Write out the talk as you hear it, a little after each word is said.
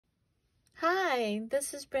Hi,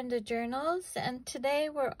 this is Brenda Journals, and today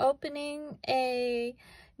we're opening a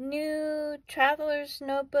new Traveler's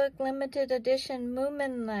Notebook Limited Edition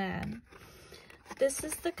Moomin Land. This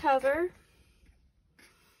is the cover.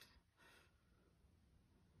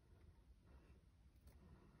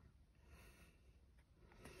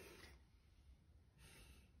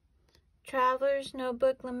 Traveler's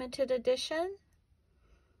Notebook Limited Edition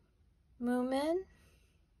Moomin.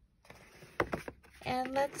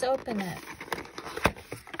 And let's open it.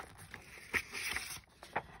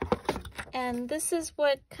 And this is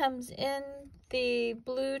what comes in the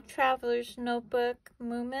blue Traveler's Notebook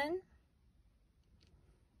Moomin.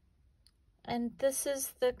 And this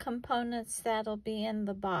is the components that'll be in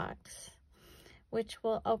the box, which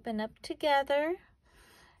will open up together.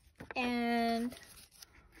 And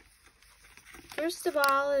first of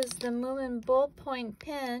all is the Moomin ballpoint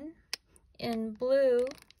pen in blue.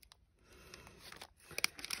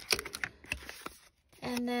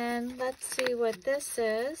 And then let's see what this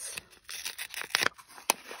is.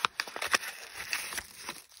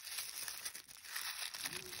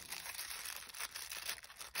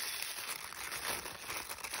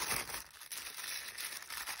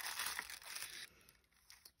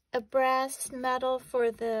 A brass metal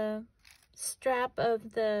for the strap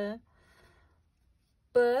of the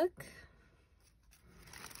book.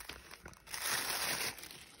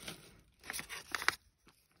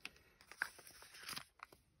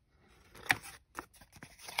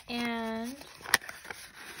 And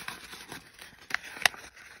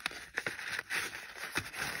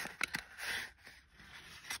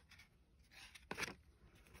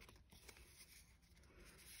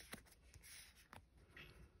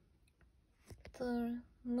the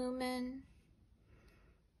Moomin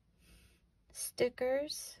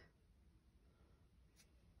stickers.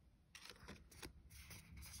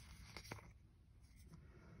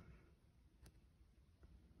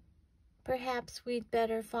 Perhaps we'd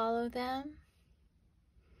better follow them.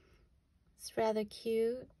 It's rather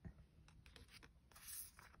cute.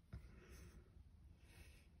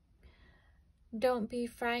 Don't be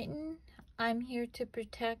frightened. I'm here to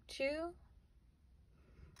protect you.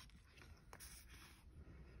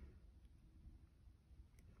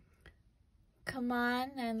 Come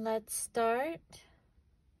on and let's start.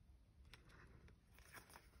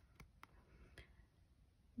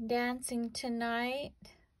 Dancing Tonight,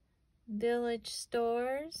 Village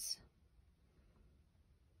Stores.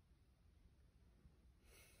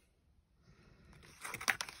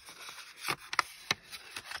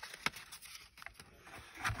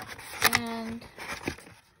 And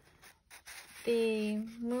the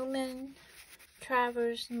Moomin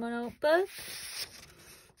Traveler's Notebook.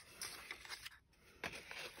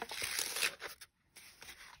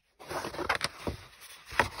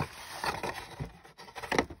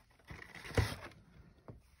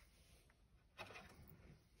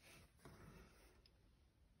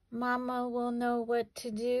 Mama will know what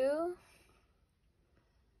to do.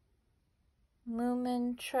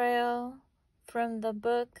 Moomin Trail from the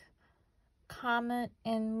book Comet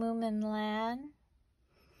in Moomin Land.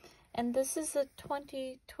 And this is a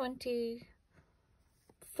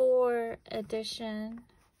 2024 edition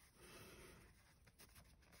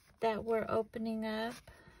that we're opening up.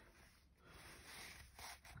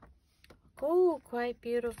 Oh, quite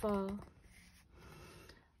beautiful.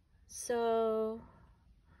 So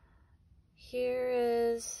here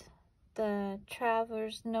is the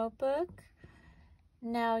Traveler's Notebook.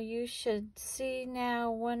 Now you should see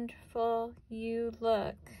now wonderful you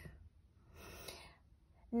look.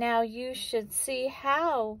 Now you should see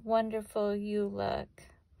how wonderful you look.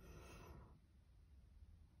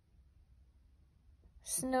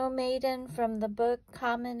 Snow Maiden from the book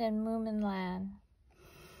Comet in Moomin Land.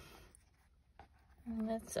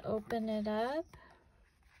 Let's open it up.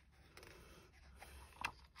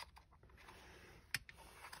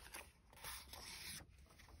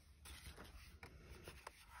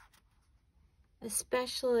 A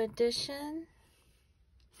special edition.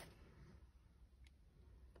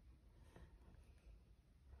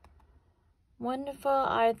 Wonderful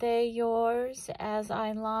are they yours as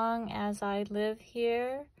long as I live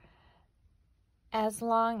here. As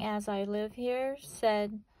long as I live here,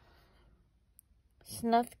 said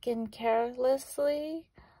Snufkin carelessly.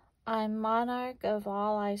 I'm monarch of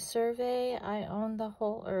all I survey. I own the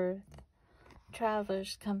whole earth.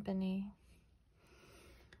 Travelers Company.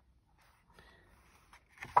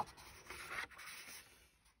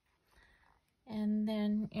 And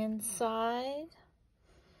then inside,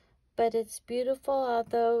 but it's beautiful,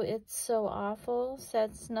 although it's so awful,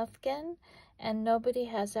 said Snufkin, and nobody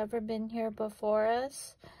has ever been here before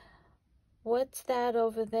us. What's that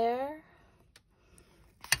over there?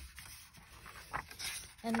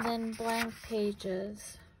 and then blank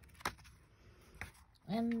pages.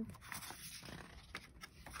 And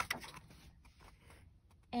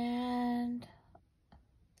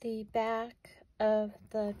the back of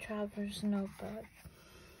the Traveler's Notebook.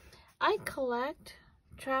 I collect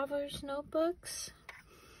Traveler's Notebooks,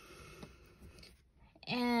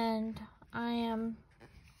 and I am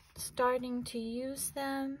starting to use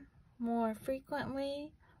them more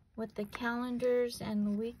frequently with the calendars and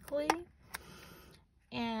the weekly.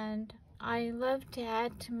 And I love to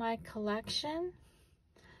add to my collection.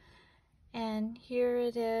 And here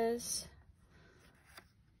it is,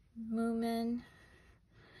 Moomin.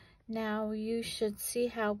 Now you should see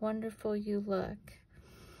how wonderful you look.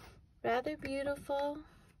 Rather beautiful,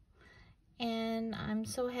 and I'm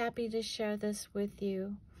so happy to share this with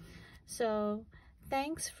you. So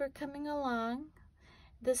thanks for coming along.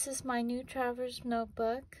 This is my new Traveler's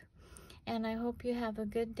Notebook, and I hope you have a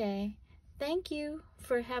good day. Thank you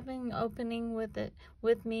for having opening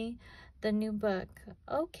with me, the new book.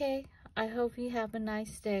 Okay, I hope you have a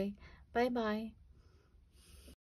nice day. Bye-bye.